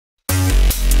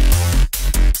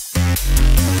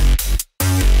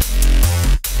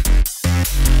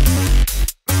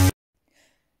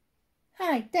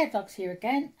Hi, Deadlocks here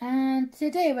again, and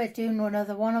today we're doing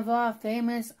another one of our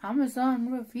famous Amazon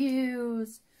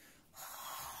reviews.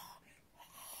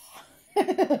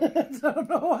 I don't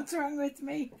know what's wrong with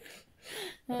me.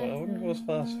 Well, I wouldn't go as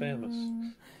far as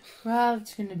famous. Well,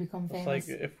 it's going to become It's famous.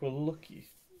 like, if we're lucky,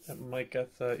 it might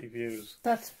get 30 views.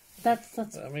 That's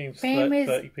That means famous.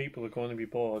 30 people are going to be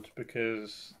bored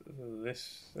because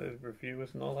this review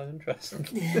isn't all that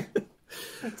interesting.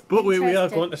 But we are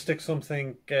going to stick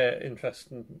something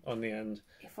interesting on the end.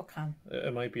 If I can.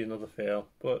 It might be another fail,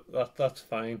 but that's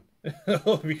fine.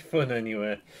 It'll be fun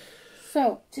anyway.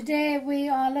 So, today we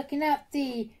are looking at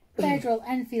the Federal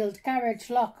Enfield Garage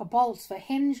Lock bolts for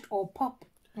hinged or pop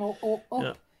or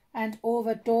up and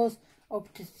over doors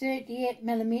up to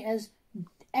 38mm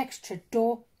extra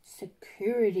door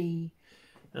security.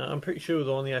 I'm pretty sure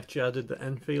they only actually added the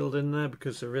Enfield in there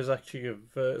because there is actually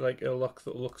a lock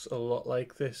that looks a lot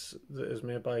like this that is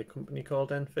made by a company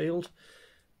called Enfield.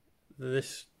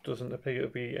 This doesn't appear to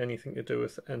be anything to do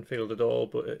with Enfield at all,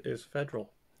 but it is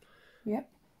Federal. Yep.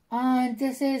 And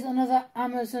this is another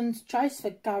Amazon's choice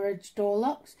for garage door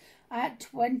locks at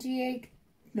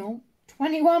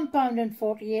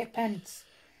 £21.48.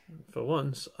 For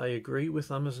once, I agree with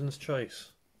Amazon's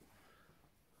choice.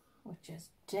 Which is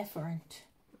different.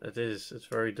 It is. It's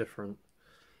very different.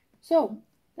 So,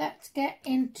 let's get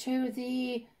into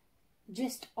the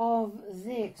gist of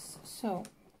this. So,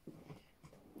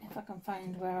 if I can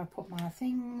find where I put my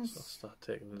things. So I'll start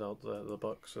taking it out the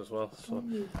box as well. So. Oh,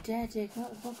 you dare take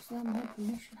out the box without my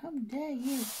permission. How dare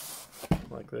you?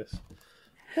 Like this.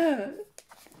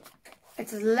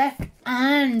 It's left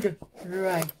and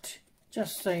right.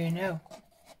 Just so you know.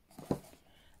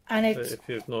 And it's... If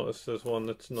you've noticed, there's one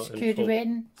that's not security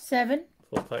rating 7.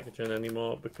 Full packaging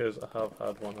anymore because I have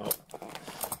had one out.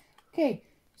 Okay,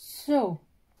 so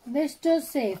this does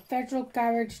say Federal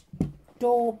Garage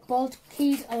Door Bolt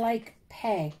Keys Alike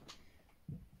pair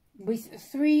with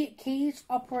 3 keys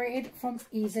operated from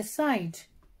either side.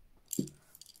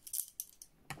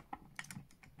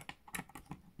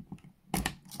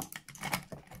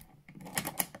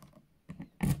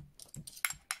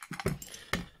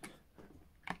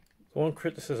 The one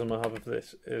criticism I have of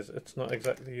this is it's not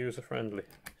exactly user friendly.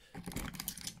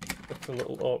 It's a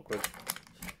little awkward.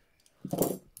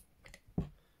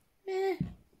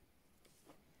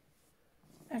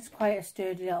 That's quite a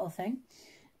sturdy little thing.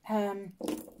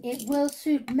 It will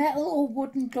suit metal or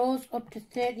wooden doors up to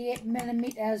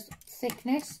 38mm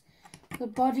thickness. The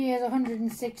body is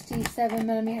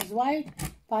 167mm wide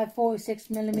by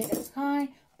 46mm high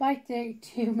by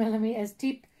 32mm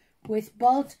deep with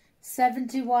bolt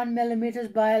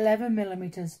 71mm by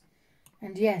 11mm.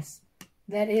 And yes,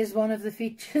 that is one of the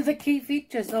the key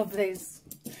features of this.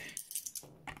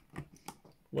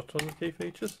 What's one of the key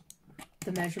features?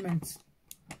 The measurements.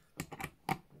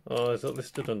 Oh, is it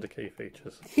listed under key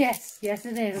features? Yes, yes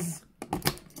it is.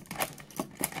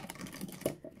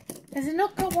 Has it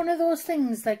not got one of those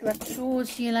things like that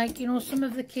shows you, like, you know, some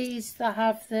of the keys that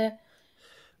have the...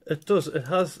 It does. It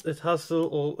has the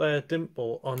little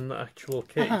dimple on the actual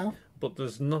key, but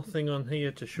there's nothing on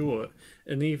here to show it.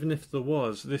 And even if there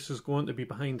was, this is going to be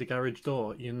behind the garage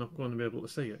door. You're not going to be able to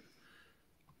see it.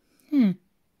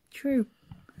 True.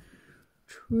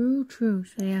 True.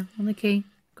 So yeah, on the key,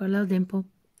 got a little dimple.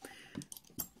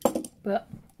 But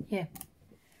yeah.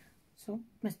 So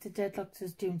Mr. Deadlocks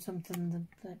is doing something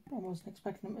that I wasn't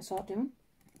expecting him to start doing.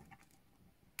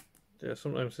 Yeah,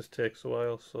 sometimes this takes a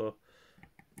while, so...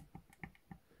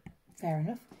 Fair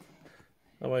enough.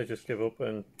 I might just give up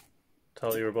and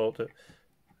tell you about it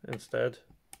instead.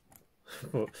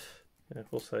 But yeah,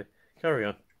 we'll see. Carry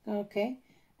on. Okay.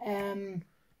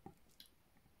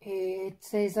 It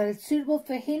says that it's suitable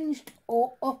for hinged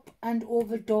or up and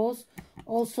over doors.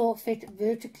 Also fit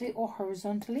vertically or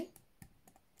horizontally.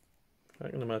 I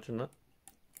can imagine that.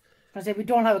 I say we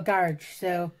don't have a garage,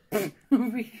 so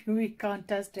we can't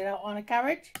test it out on a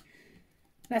garage.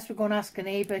 Unless we're going to ask a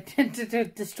neighbour to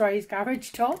destroy his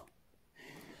garage door.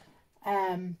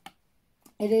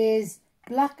 It is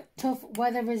black, tough,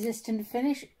 weather resistant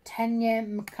finish, 10-year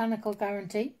mechanical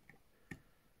guarantee.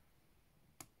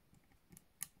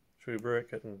 Should we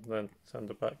break it and then send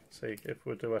it back and see if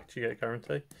we do actually get a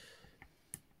guarantee?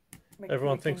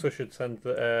 Everyone thinks we should send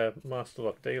the Master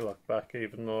Lock D-Lock back,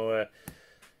 even though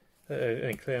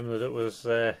and claim that it was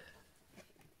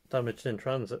damaged in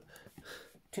transit.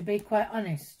 To be quite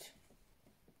honest,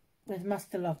 with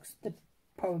Master Locks, they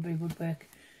probably would work.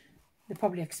 They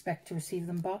probably expect to receive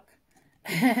them back.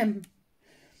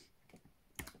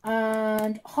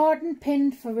 And hardened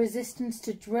pin for resistance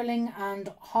to drilling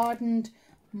and hardened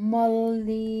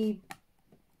molybdenum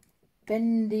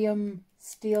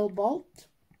steel bolt.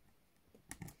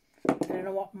 I don't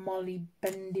know what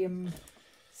molybdenum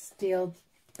steel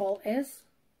bolt is.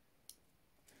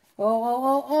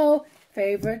 Oh,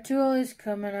 favourite tool is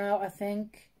coming out, I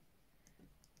think.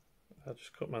 I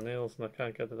just cut my nails and I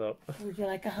can't get it out. Would you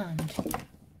like a hand?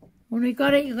 When we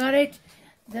got it, you got it.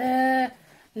 The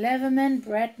Leatherman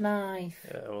bread knife.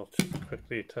 Yeah, we'll just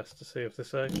quickly test to see if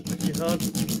this is actually hard.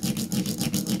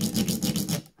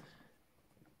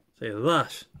 See,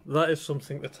 that is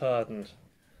something that's hardened.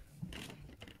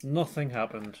 Nothing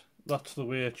happened. That's the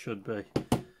way it should be.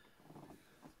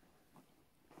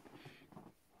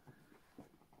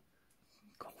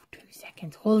 Go 2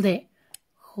 seconds. Hold it.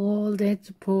 Hold it.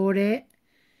 Support it.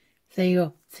 There you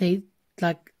go. See,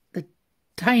 like the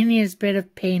tiniest bit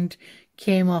of paint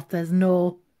came off. There's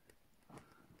no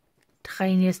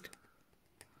tiniest.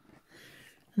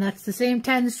 And that's the same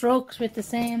 10 strokes with the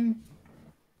same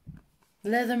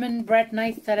Leatherman bread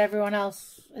knife that everyone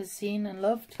else has seen and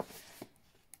loved.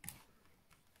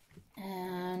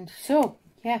 And so,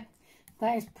 yeah,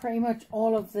 that is pretty much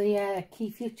all of the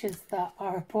key features that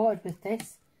are reported with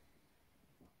this.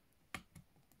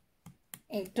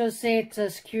 It does say it's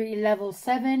a security level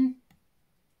 7.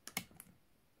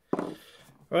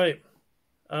 Right,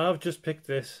 I've just picked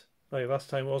this. Like last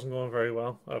time it wasn't going very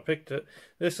well. I picked it.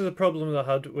 This is a problem that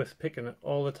I had with picking it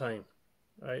all the time.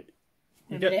 Right,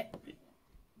 you get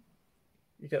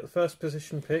the first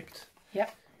position picked.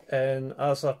 Yep. And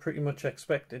as I pretty much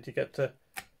expected, you get to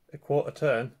a quarter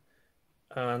turn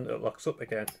and it locks up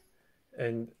again.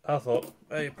 And I thought,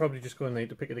 hey, you're probably just going to need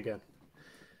to pick it again.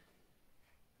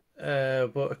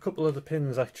 But a couple of the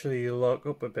pins actually lock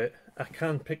up a bit. I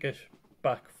can pick it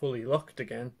back fully locked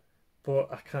again,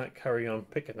 but I can't carry on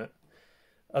picking it.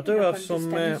 I do have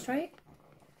some...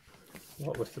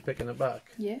 what, with the picking it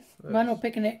back? Yeah. Well, no,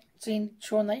 picking it,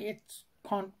 showing that it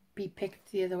can't be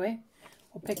picked the other way.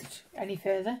 Or picked any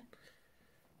further?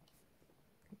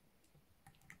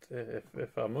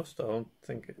 If I must, I don't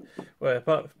think it. Well,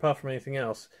 apart from anything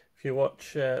else, if you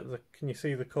watch can you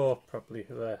see the core properly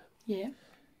there? Yeah.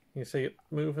 Can you see it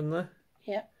moving there?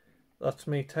 Yeah. That's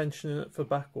me tensioning it for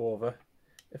back over.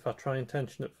 If I try and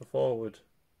tension it for forward,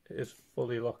 it is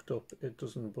fully locked up. It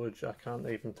doesn't budge. I can't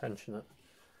even tension it.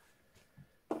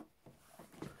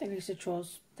 At least it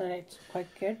shows that it's quite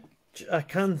good. I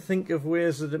can think of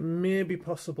ways that it may be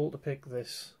possible to pick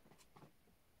this.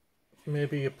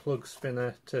 Maybe a plug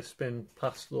spinner to spin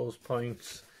past those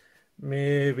points.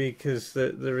 Maybe because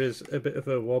there is a bit of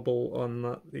a wobble on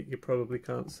that you probably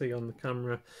can't see on the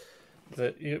camera.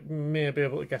 That you may be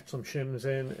able to get some shims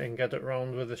in and get it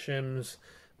round with the shims.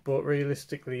 But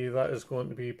realistically that is going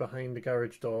to be behind the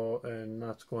garage door and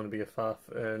that's going to be a faff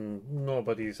and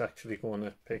nobody's actually going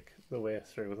to pick the way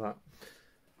through that.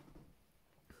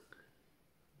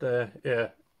 Yeah,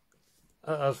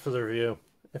 as for the review,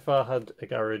 if I had a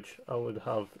garage I would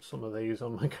have some of these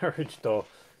on my garage door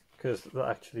because they're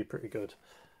actually pretty good.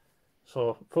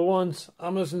 So for once,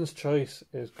 Amazon's choice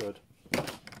is good.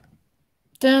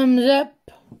 Thumbs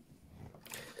up.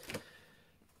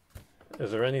 Is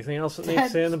there anything else that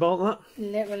needs saying about that?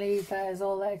 Literally, that is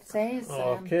all that it says.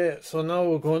 Okay, so now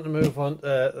we're going to move on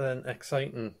to an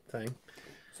exciting thing.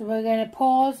 So we're going to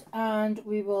pause and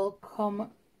we will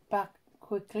come back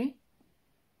quickly.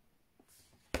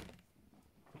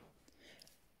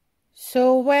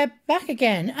 So we're back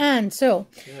again, and so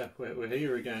yeah, we're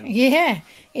here again. Yeah,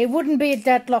 it wouldn't be a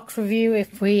Deadlocks review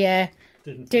if we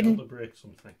didn't be able to break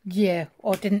something. Yeah,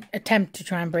 or didn't attempt to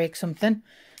try and break something.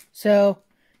 So,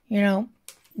 you know,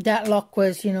 that lock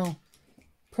was, you know,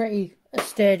 pretty a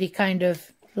sturdy kind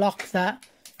of lock that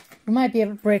we might be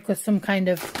able to break with some kind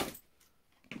of.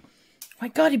 Oh my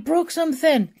God, he broke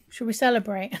something. Should we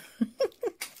celebrate?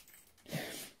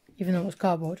 Even though it was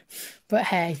cardboard. But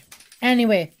hey.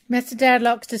 Anyway, Mr.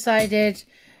 Deadlocks decided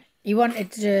he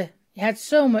had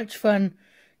so much fun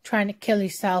trying to kill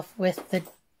himself with the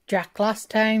jack last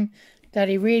time that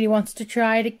he really wants to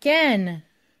try it again.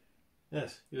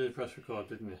 Yes, you did press record,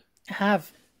 didn't you? I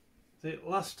have. See,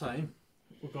 last time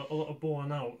we got a lot of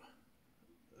bowing out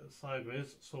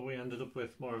sideways, so we ended up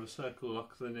with more of a circle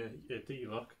lock than a D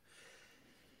lock.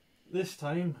 This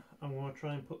time I'm going to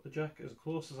try and put the jack as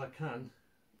close as I can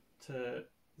to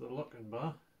the locking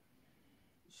bar,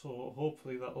 so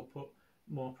hopefully that'll put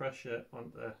more pressure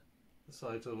onto the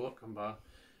sides of the locking bar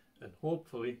and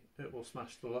hopefully it will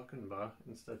smash the locking bar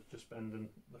instead of just bending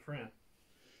the frame.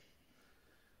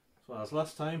 So as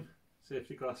last time,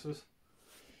 safety glasses.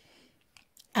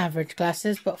 Average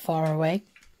glasses, but far away.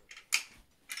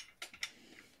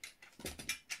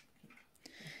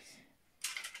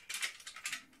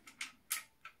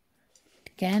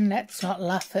 Again, let's not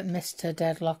laugh at Mr.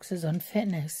 Deadlock's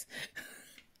unfitness.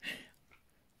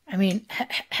 I mean,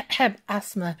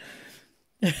 asthma.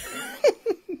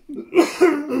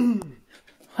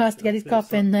 Has to get his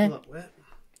cough in there.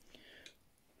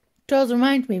 Does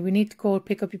remind me, we need to go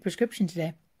pick up your prescription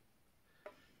today.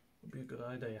 Would be a good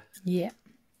idea. Yeah.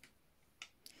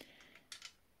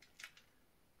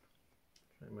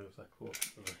 Try and move that close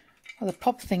to the... Well, the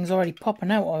pop thing's already popping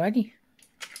out already.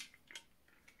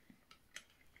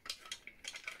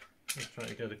 Let's try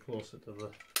to get it closer to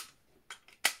the...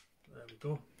 There we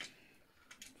go.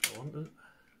 That's what I wanted.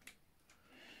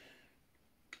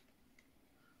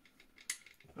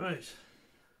 Right.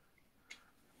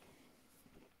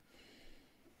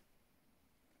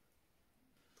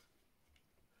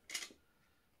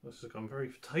 This has gone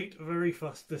very tight, very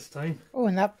fast this time. Oh,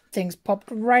 and that thing's popped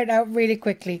right out really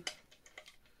quickly.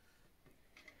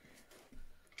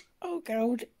 Oh,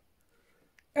 God.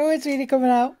 Oh, it's really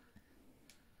coming out.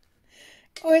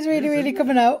 Oh, it's really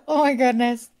coming out. Oh, my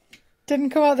goodness. Didn't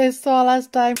come out this far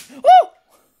last time. Oh!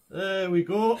 There we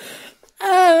go.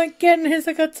 Oh, my goodness.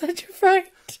 I got such a fright.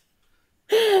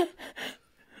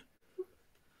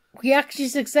 We actually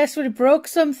successfully broke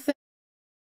something.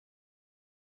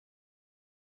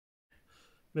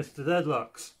 Mr.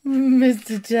 Deadlocks.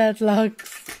 Mr.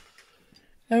 Deadlocks.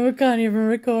 And we can't even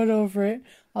record over it.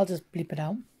 I'll just bleep it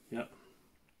out. Yep.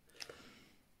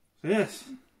 So yes,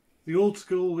 the old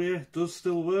school way does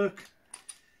still work.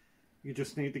 You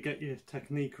just need to get your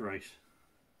technique right.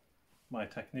 My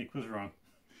technique was wrong,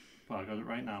 but I got it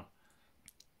right now.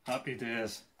 Happy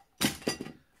days.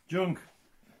 Junk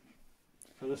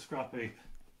for the scrap heap.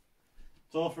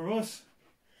 It's all from us.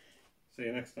 See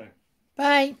you next time.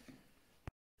 Bye.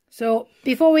 So,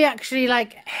 before we actually,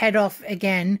 head off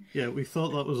again... Yeah, we thought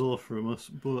that was all from us,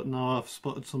 but now I've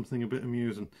spotted something a bit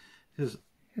amusing. Because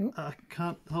I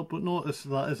can't help but notice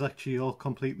that is actually all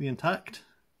completely intact.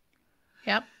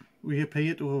 Yep. We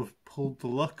appear to have pulled the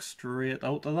lock straight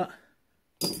out of that.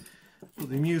 But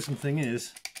the amusing thing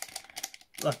is,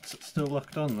 that's still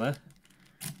locked on there.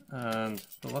 And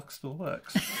the lock still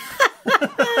works.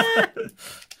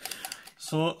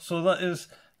 So that is...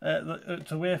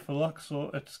 it's a wafer lock, so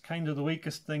it's kind of the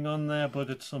weakest thing on there, but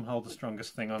it's somehow the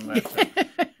strongest thing on there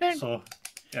too. So,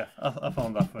 yeah, I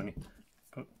found that funny.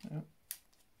 But,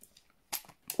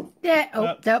 yeah,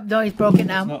 oh, no, he's broken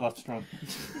now. It's not that strong.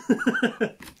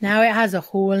 Now it has a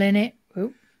hole in it.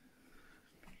 Oh.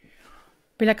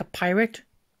 Be like a pirate.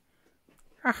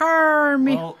 Aha,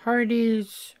 me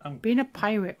hearties. Being a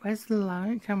pirate. Where's the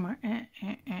line? Come on.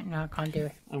 No, I can't do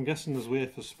it. I'm guessing there's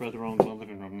wafers spread around our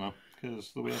living room now,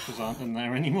 because the wafers aren't in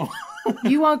there anymore.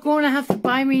 You are going to have to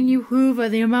buy me a new Hoover.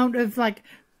 The amount of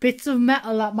bits of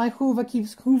metal that my Hoover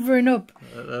keeps hoovering up.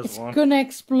 It's gonna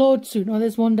explode soon. Oh,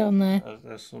 there's one down there.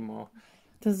 There's some more.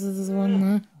 There's one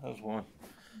there. There's one.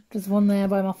 There's one there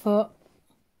by my foot.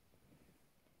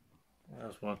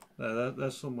 There's one.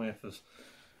 There's some wafers.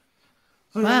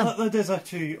 So wow. Yeah, that is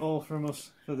actually all from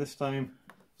us for this time.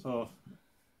 So,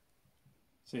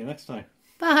 see you next time.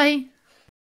 Bye.